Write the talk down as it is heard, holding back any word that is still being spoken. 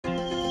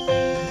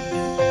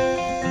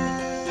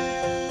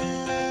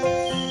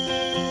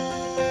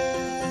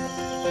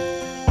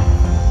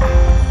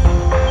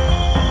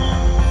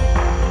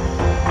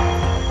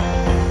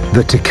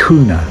the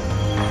Ticuna,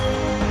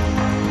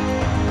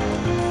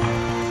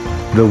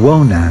 the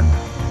Wonan,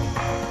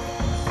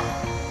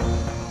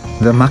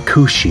 the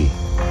Makushi.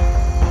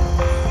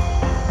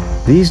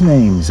 These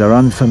names are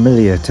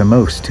unfamiliar to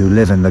most who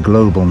live in the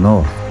global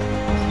north,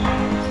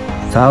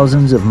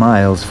 thousands of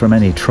miles from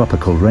any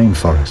tropical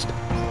rainforest.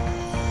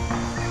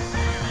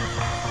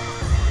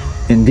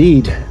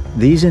 Indeed,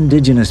 these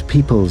indigenous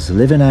peoples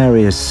live in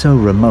areas so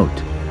remote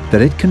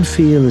that it can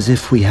feel as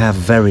if we have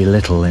very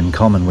little in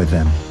common with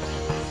them.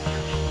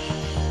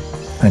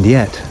 And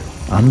yet,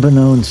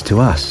 unbeknownst to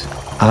us,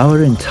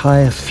 our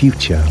entire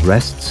future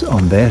rests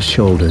on their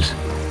shoulders.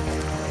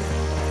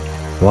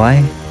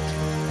 Why?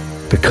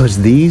 Because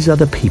these are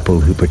the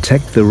people who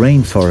protect the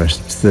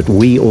rainforests that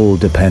we all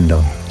depend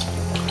on.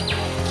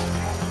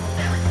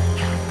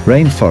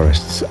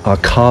 Rainforests are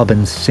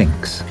carbon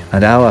sinks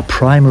and our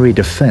primary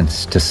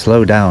defense to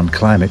slow down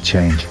climate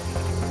change.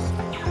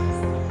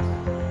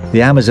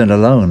 The Amazon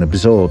alone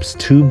absorbs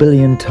 2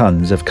 billion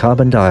tons of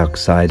carbon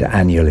dioxide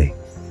annually.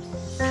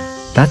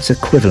 That's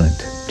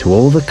equivalent to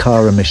all the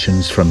car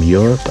emissions from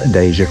Europe and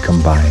Asia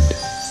combined.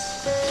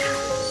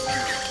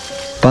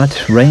 But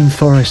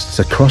rainforests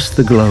across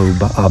the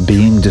globe are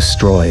being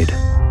destroyed.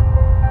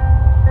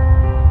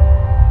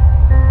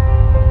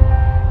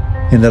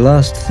 In the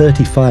last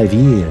 35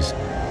 years,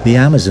 the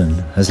Amazon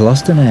has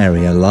lost an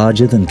area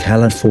larger than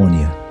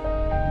California.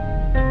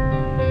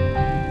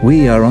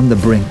 We are on the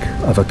brink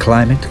of a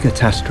climate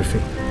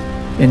catastrophe.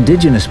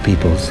 Indigenous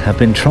peoples have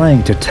been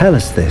trying to tell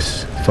us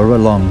this for a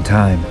long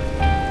time.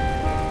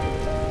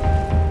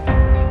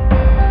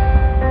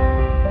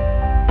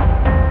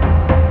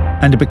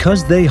 And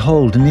because they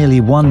hold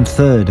nearly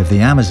 1/3 of the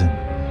Amazon,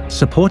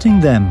 supporting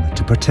them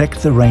to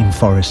protect the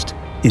rainforest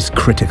is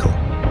critical.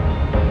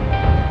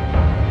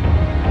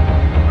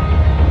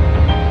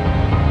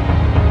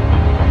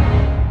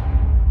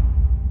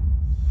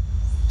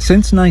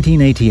 Since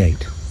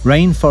 1988,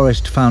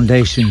 Rainforest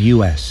Foundation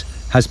US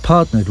has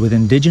partnered with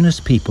indigenous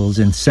peoples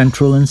in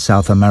Central and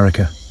South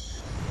America,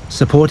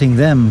 supporting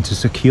them to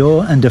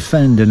secure and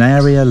defend an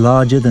area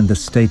larger than the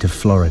state of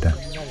Florida.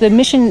 The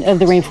mission of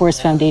the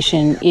Rainforest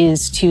Foundation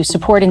is to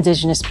support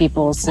indigenous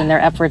peoples in their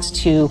efforts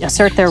to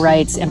assert their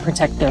rights and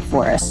protect their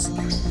forests.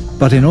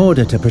 But in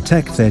order to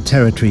protect their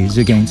territories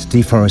against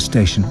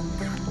deforestation,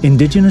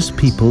 indigenous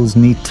peoples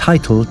need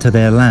title to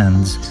their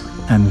lands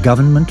and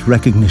government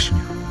recognition.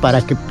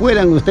 Para que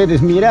puedan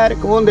ustedes mirar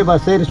dónde va a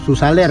ser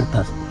sus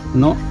alertas,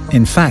 ¿no?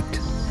 In fact,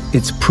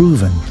 it's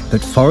proven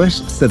that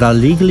forests that are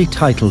legally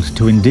titled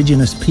to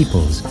indigenous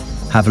peoples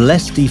have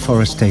less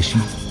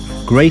deforestation,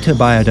 greater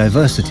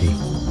biodiversity,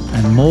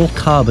 and more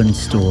carbon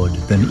stored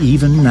than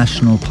even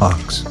national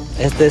parks.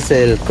 Este es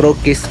el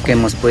croquis que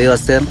hemos podido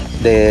hacer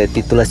de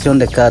titulación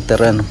de cada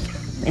terreno.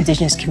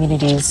 Indigenous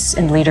communities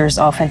and leaders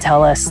often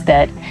tell us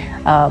that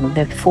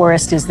the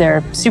forest is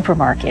their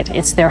supermarket,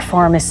 it's their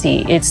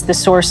pharmacy, it's the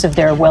source of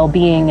their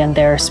well-being and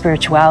their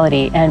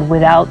spirituality, and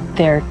without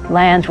their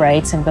land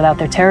rights and without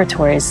their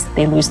territories,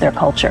 they lose their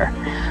culture.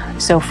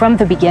 So from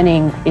the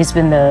beginning, it's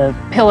been the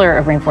pillar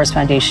of Rainforest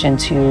Foundation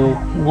to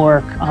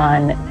work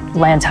on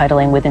land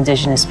titling with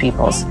indigenous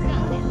peoples.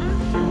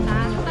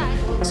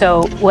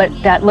 So what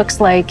that looks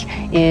like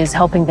is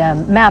helping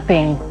them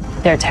mapping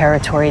their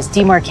territories,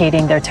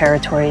 demarcating their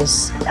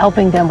territories,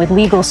 helping them with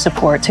legal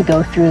support to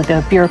go through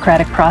the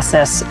bureaucratic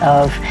process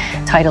of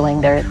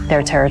titling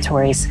their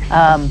territories.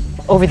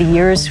 Over the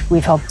years,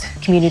 we've helped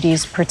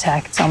communities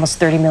protect almost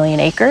 30 million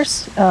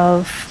acres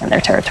of their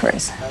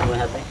territories.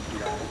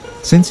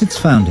 Since its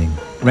founding,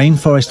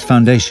 Rainforest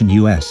Foundation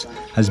US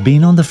has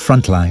been on the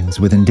front lines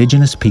with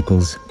indigenous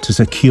peoples to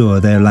secure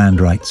their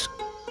land rights.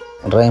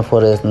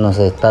 Rainforest nos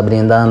está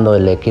brindando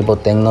el equipo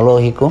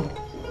tecnológico,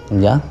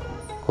 ¿ya?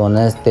 Con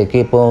este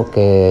equipo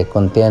que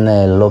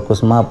contiene el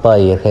locus mapa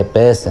y el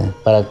GPS,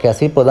 para que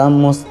así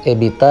podamos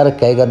evitar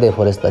que haya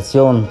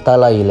deforestación,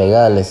 tala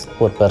ilegales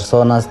por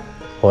personas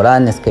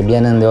foráneas que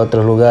vienen de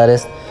otros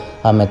lugares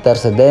a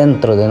meterse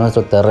dentro de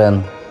nuestro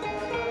terreno.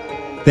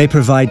 They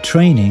provide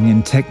training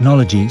in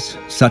technologies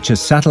such as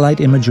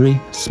satellite imagery,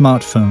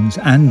 smartphones,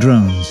 and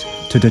drones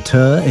to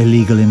deter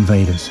illegal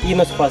invaders. Y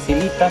nos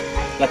facilita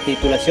la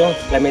titulación,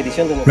 la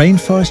medición de...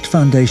 Rainforest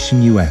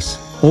Foundation US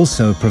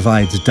also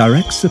provides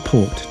direct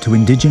support to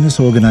indigenous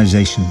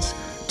organizations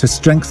to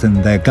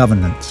strengthen their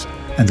governance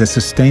and the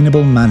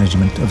sustainable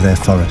management of their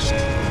forests.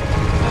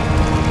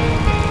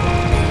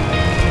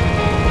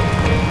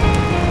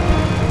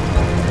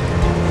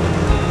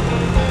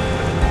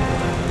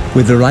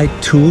 With the right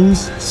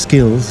tools,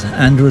 skills,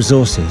 and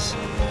resources,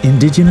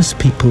 indigenous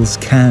peoples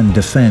can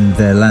defend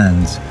their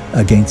lands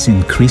against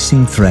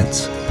increasing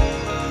threats.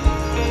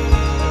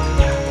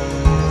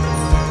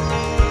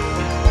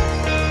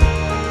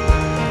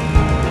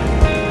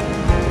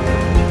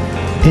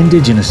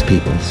 Indigenous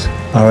peoples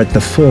are at the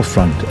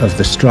forefront of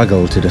the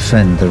struggle to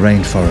defend the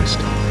rainforest.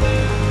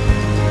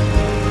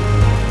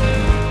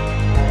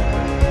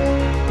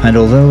 And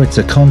although it's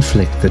a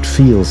conflict that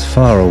feels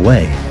far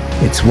away,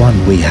 it's one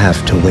we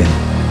have to win.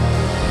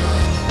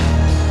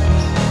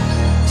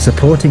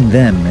 Supporting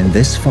them in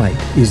this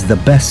fight is the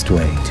best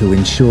way to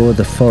ensure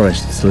the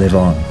forests live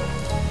on,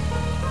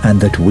 and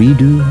that we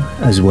do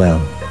as well.